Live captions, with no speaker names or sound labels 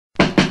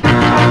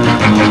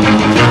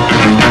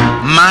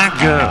My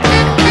girl,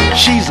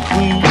 she's a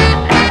queen,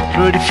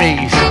 pretty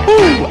face,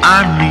 ooh,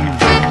 I mean,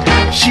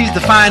 she's the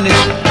finest,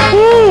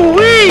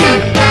 ooh-wee,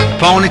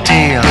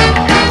 ponytail,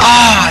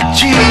 ah,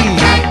 gee,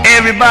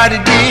 everybody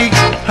digs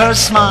her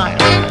smile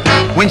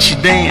when she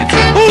dances,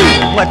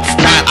 ooh, what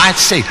style, I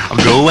say,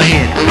 go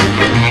ahead,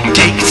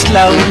 take it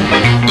slow,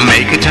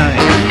 make a turn,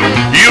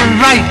 you're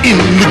right in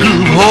the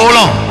groove, hold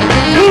on,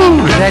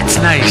 ooh, that's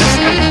nice,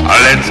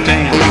 let's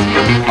dance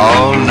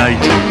all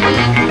night.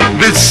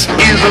 This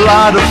is a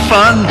lot of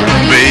fun,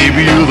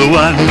 baby, you're the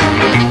one.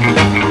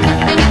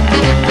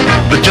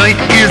 The joint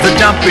is a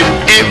jumping,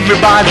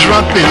 everybody's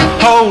rumping.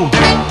 Oh,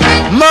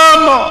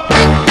 mama,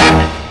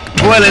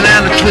 twirling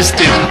and a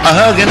twisting, a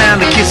hugging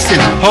and a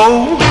kissing.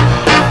 Oh,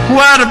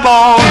 what a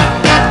ball,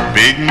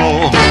 big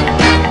more.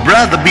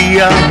 Brother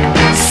Bia,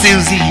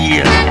 Susie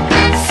here,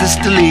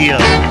 Sister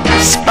Leah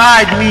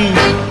spied me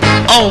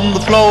on the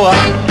floor.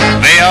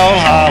 They all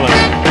holler,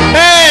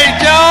 hey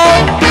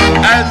Joe,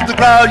 as the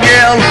crowd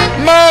yelled,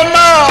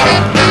 mama,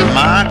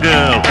 my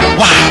girl,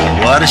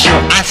 wow, what a show.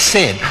 I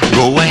said,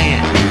 go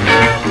ahead,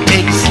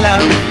 take it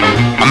slow,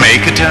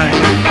 make a turn,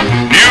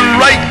 you're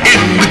right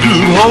in the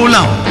groove, hold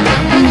on,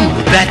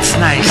 ooh, that's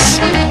nice,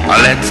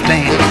 let's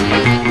dance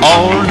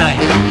all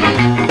night.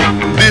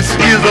 This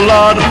is a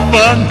lot of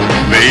fun,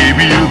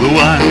 baby, you're the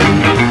one.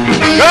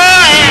 Go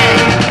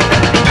ahead.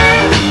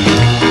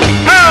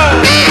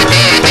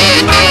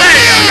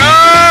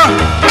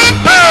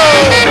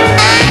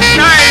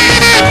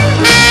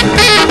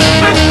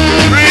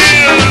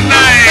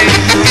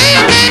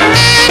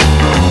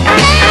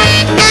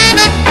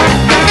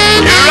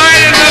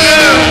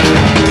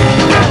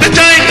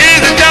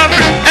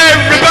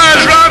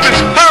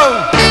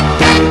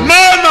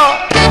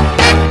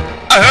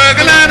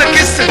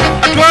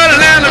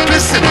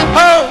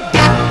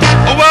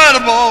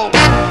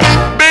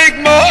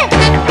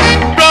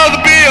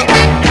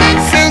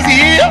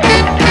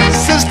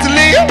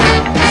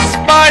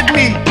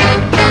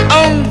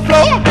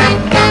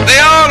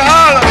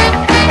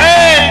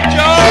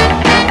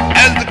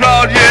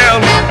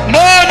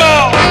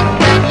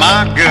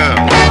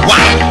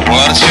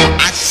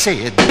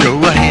 Said, go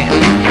ahead,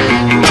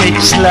 take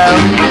it slow,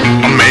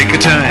 make a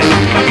turn.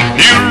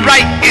 You're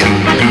right in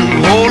the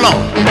groove, hold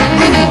on.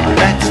 Ooh,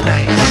 that's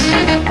nice.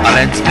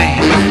 Let's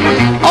dance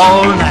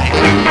all night.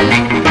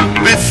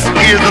 This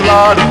is a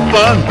lot of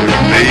fun,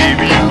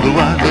 baby, you're the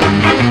one.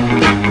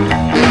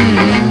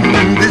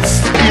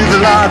 This is a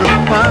lot of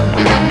fun,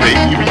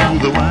 baby, you're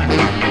the one.